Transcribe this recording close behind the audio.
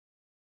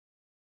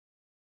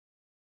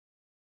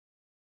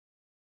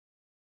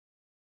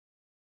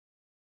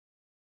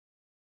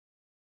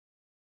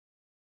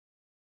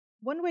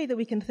One way that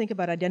we can think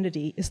about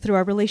identity is through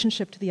our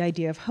relationship to the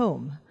idea of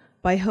home.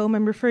 By home,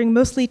 I'm referring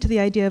mostly to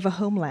the idea of a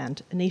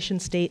homeland, a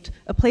nation-state,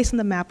 a place on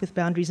the map with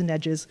boundaries and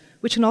edges,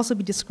 which can also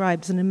be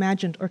described as an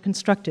imagined or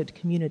constructed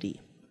community.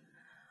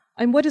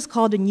 I'm what is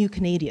called a new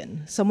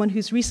Canadian, someone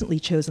who's recently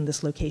chosen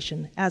this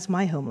location as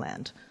my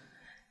homeland.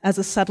 As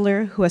a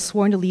settler who has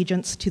sworn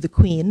allegiance to the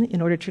Queen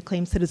in order to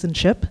claim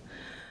citizenship,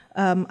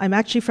 I'm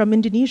actually from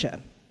Indonesia.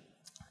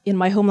 In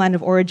my homeland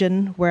of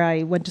origin, where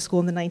I went to school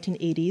in the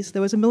 1980s,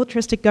 there was a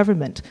militaristic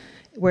government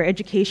where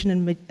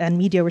education and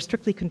media were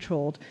strictly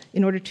controlled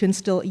in order to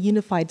instill a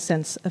unified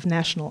sense of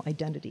national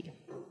identity.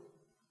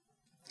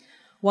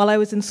 While I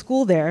was in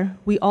school there,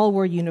 we all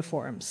wore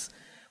uniforms.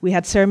 We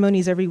had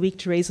ceremonies every week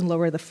to raise and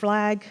lower the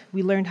flag.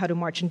 We learned how to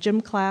march in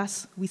gym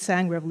class. We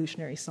sang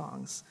revolutionary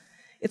songs.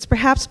 It's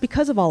perhaps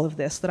because of all of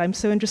this that I'm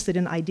so interested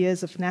in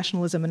ideas of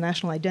nationalism and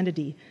national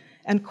identity,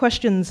 and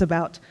questions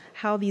about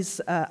how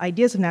these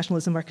ideas of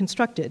nationalism are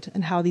constructed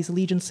and how these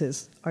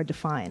allegiances are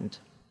defined.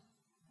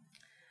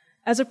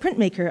 As a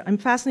printmaker, I'm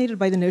fascinated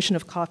by the notion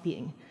of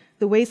copying,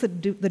 the ways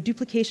that the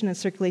duplication and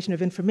circulation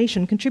of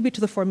information contribute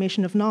to the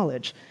formation of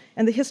knowledge,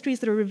 and the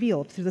histories that are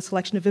revealed through the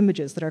selection of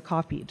images that are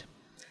copied.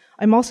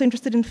 I'm also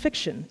interested in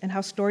fiction and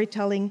how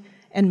storytelling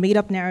and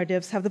made-up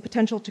narratives have the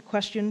potential to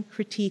question,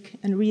 critique,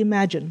 and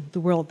reimagine the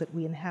world that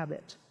we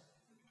inhabit.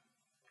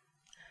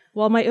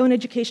 While my own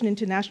education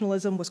into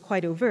nationalism was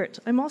quite overt,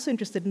 I'm also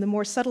interested in the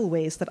more subtle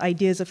ways that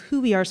ideas of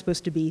who we are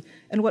supposed to be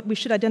and what we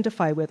should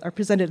identify with are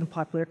presented in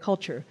popular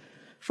culture.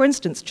 For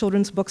instance,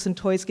 children's books and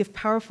toys give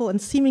powerful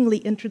and seemingly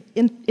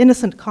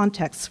innocent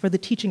contexts for the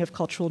teaching of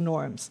cultural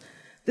norms.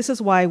 This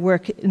is why I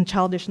work in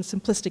childish and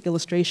simplistic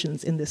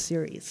illustrations in this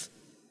series.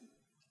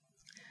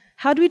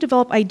 How do we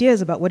develop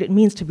ideas about what it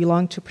means to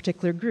belong to a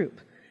particular group?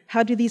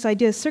 How do these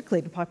ideas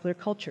circulate in popular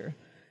culture?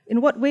 In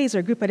what ways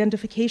are group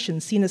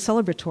identifications seen as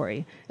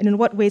celebratory, and in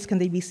what ways can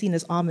they be seen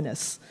as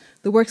ominous?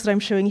 The works that I'm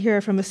showing here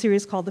are from a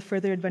series called The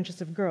Further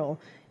Adventures of Girl,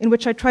 in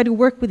which I try to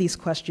work with these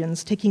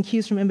questions, taking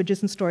cues from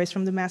images and stories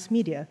from the mass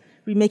media,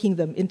 remaking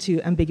them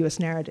into ambiguous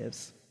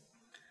narratives.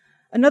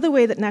 Another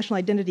way that national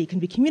identity can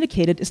be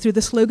communicated is through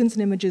the slogans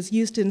and images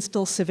used to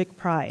instill civic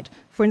pride.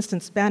 For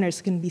instance,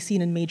 banners can be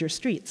seen in major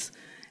streets,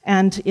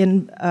 and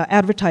in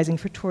advertising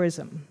for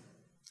tourism.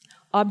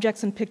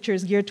 Objects and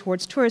pictures geared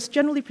towards tourists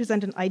generally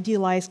present an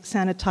idealized,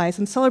 sanitized,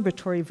 and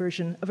celebratory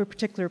version of a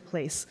particular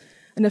place,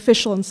 an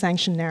official and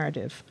sanctioned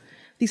narrative.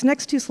 These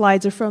next two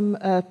slides are from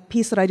a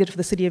piece that I did for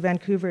the city of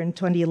Vancouver in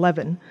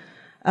 2011,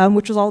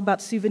 which was all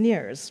about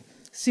souvenirs.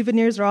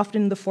 Souvenirs are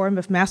often in the form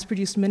of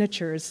mass-produced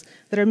miniatures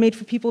that are made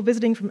for people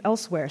visiting from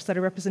elsewhere, so that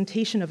a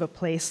representation of a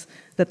place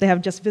that they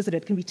have just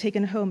visited can be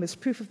taken home as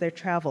proof of their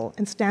travel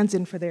and stands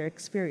in for their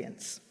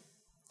experience.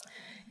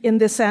 In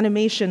this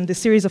animation, the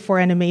series of 4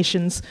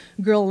 animations,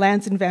 Girl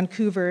lands in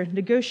Vancouver,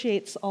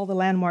 negotiates all the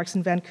landmarks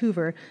in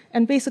Vancouver,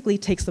 and basically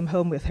takes them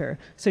home with her.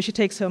 So she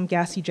takes home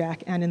Gassy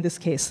Jack, and in this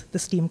case, the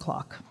steam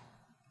clock.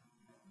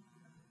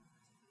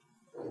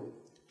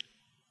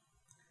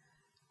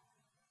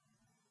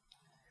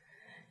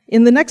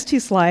 In the next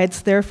 2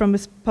 slides, they're from a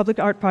public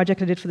art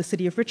project I did for the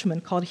city of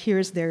Richmond called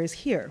Here's, There Is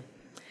Here.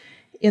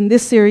 In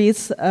this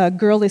series, a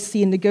girl is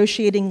seen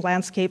negotiating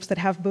landscapes that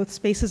have both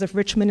spaces of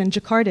Richmond and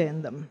Jakarta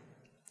in them.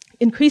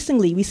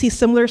 Increasingly, we see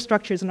similar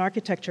structures and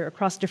architecture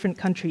across different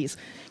countries,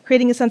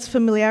 creating a sense of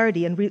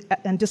familiarity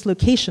and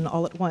dislocation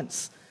all at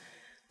once.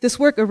 This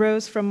work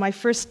arose from my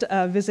first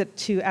visit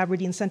to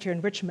Aberdeen Centre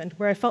in Richmond,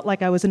 where I felt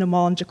like I was in a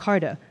mall in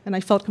Jakarta, and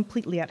I felt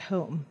completely at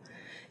home.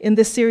 In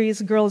this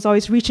series, a girl is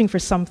always reaching for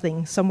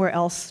something somewhere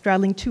else,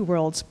 straddling 2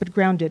 worlds, but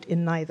grounded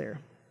in neither.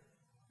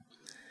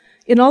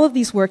 In all of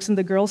these works in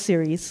the Girl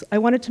series, I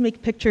wanted to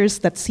make pictures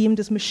that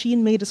seemed as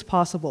machine-made as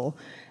possible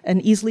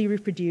and easily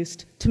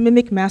reproduced, to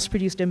mimic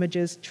mass-produced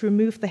images, to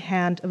remove the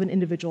hand of an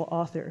individual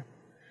author.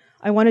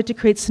 I wanted to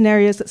create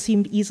scenarios that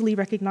seemed easily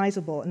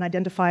recognizable and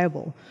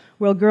identifiable,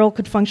 where a girl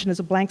could function as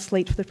a blank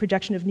slate for the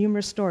projection of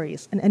numerous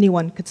stories, and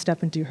anyone could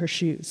step into her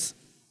shoes.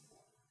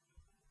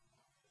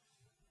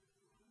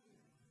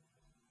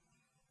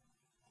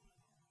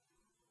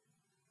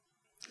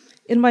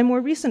 In my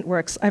more recent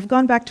works, I've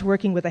gone back to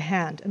working with a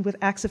hand and with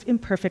acts of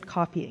imperfect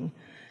copying.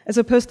 As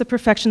opposed to the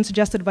perfection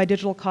suggested by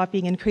digital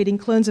copying and creating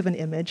clones of an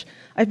image,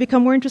 I've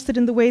become more interested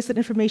in the ways that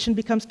information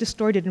becomes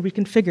distorted and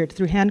reconfigured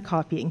through hand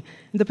copying,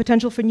 and the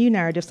potential for new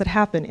narratives that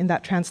happen in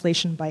that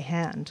translation by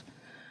hand.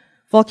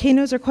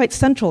 Volcanoes are quite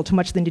central to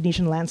much of the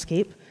Indonesian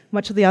landscape.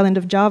 Much of the island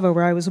of Java,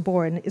 where I was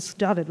born, is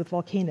dotted with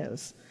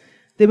volcanoes.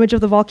 The image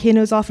of the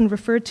volcano is often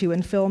referred to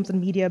in films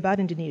and media about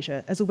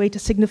Indonesia as a way to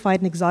signify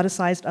an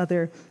exoticized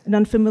other, an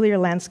unfamiliar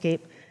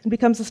landscape, and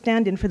becomes a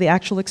stand-in for the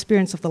actual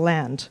experience of the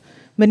land.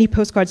 Many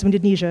postcards of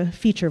Indonesia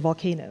feature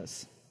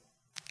volcanoes.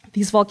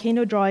 These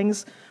volcano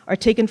drawings are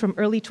taken from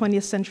early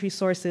 20th century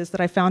sources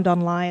that I found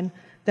online,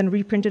 then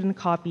reprinted and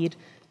copied,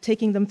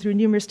 taking them through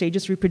numerous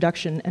stages of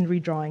reproduction and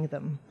redrawing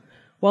them.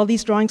 While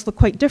these drawings look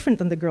quite different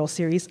than the Girl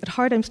series, at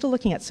heart I'm still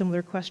looking at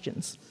similar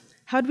questions.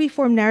 How do we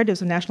form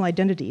narratives of national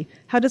identity?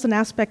 How does an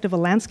aspect of a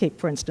landscape,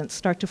 for instance,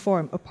 start to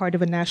form a part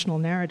of a national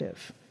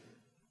narrative?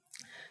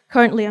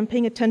 Currently, I'm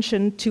paying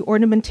attention to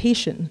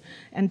ornamentation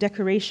and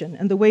decoration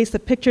and the ways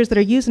that pictures that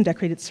are used in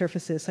decorated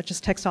surfaces, such as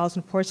textiles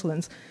and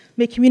porcelains,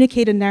 may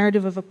communicate a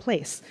narrative of a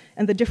place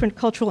and the different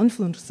cultural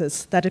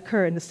influences that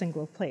occur in a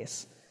single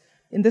place.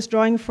 In this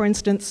drawing, for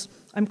instance,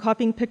 I'm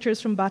copying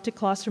pictures from batik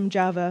cloths from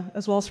Java,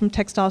 as well as from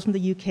textiles from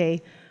the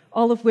UK,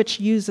 all of which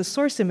use as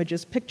source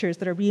images pictures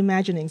that are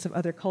reimaginings of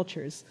other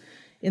cultures.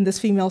 In this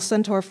female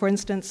centaur, for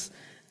instance,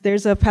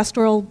 there's a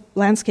pastoral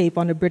landscape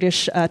on a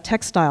British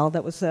textile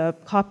that was a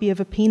copy of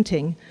a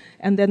painting,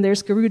 and then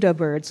there's Garuda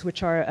birds,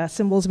 which are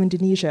symbols of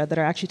Indonesia that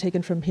are actually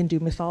taken from Hindu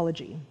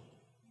mythology.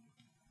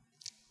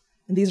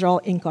 And these are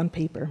all ink on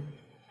paper.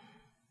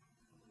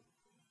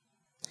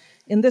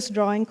 In this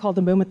drawing, called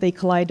The Moment They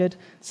Collided,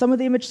 some of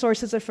the image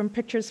sources are from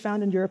pictures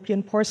found in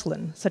European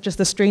porcelain, such as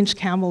the strange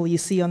camel you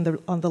see on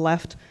the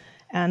left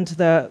and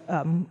the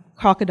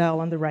crocodile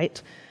on the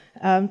right,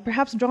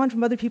 perhaps drawn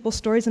from other people's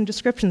stories and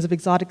descriptions of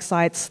exotic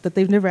sites that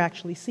they've never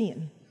actually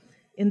seen.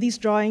 In these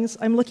drawings,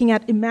 I'm looking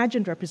at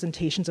imagined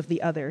representations of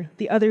the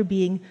other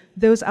being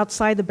those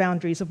outside the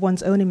boundaries of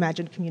one's own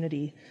imagined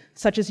community,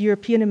 such as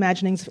European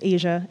imaginings of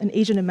Asia and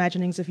Asian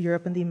imaginings of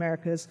Europe and the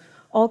Americas,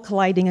 all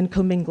colliding and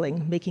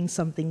commingling, making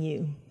something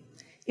new.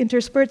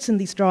 Interspersed in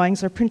these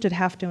drawings are printed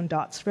half-tone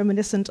dots,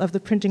 reminiscent of the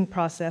printing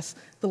process,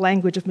 the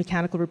language of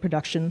mechanical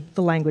reproduction,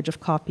 the language of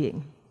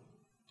copying.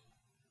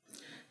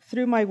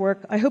 Through my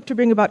work, I hope to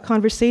bring about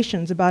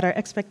conversations about our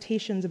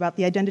expectations about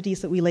the identities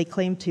that we lay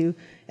claim to,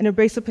 and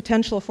embrace the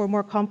potential for a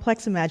more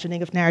complex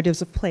imagining of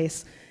narratives of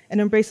place,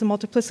 and embrace the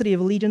multiplicity of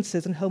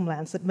allegiances and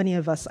homelands that many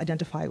of us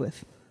identify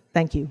with.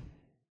 Thank you.